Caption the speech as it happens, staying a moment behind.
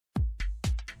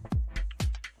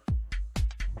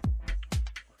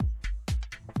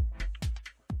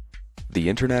The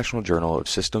International Journal of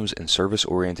Systems and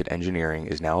Service-Oriented Engineering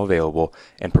is now available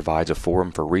and provides a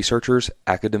forum for researchers,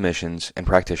 academicians, and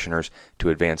practitioners to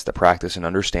advance the practice and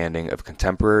understanding of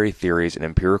contemporary theories and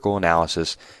empirical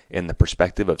analysis in the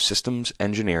perspective of systems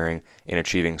engineering in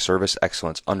achieving service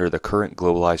excellence under the current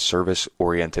globalized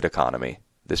service-oriented economy.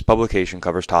 This publication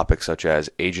covers topics such as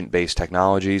agent-based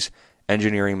technologies,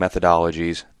 engineering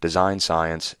methodologies, design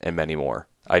science, and many more,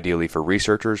 ideally for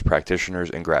researchers, practitioners,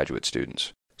 and graduate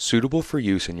students. Suitable for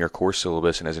use in your course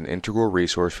syllabus and as an integral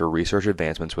resource for research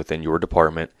advancements within your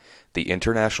department, the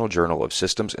International Journal of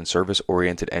Systems and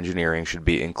Service-Oriented Engineering should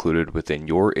be included within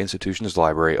your institution's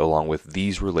library along with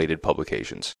these related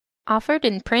publications. Offered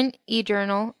in print,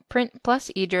 e-journal, print plus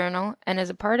e-journal, and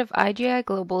as a part of IGI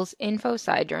Global's Info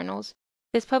Sci journals,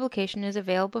 this publication is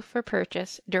available for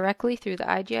purchase directly through the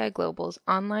IGI Global's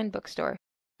online bookstore,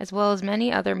 as well as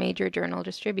many other major journal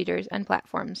distributors and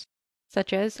platforms,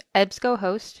 such as EBSCO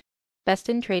Host, Best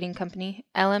in Trading Company,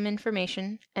 LM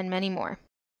Information, and many more.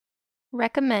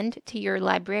 Recommend to your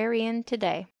librarian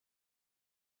today.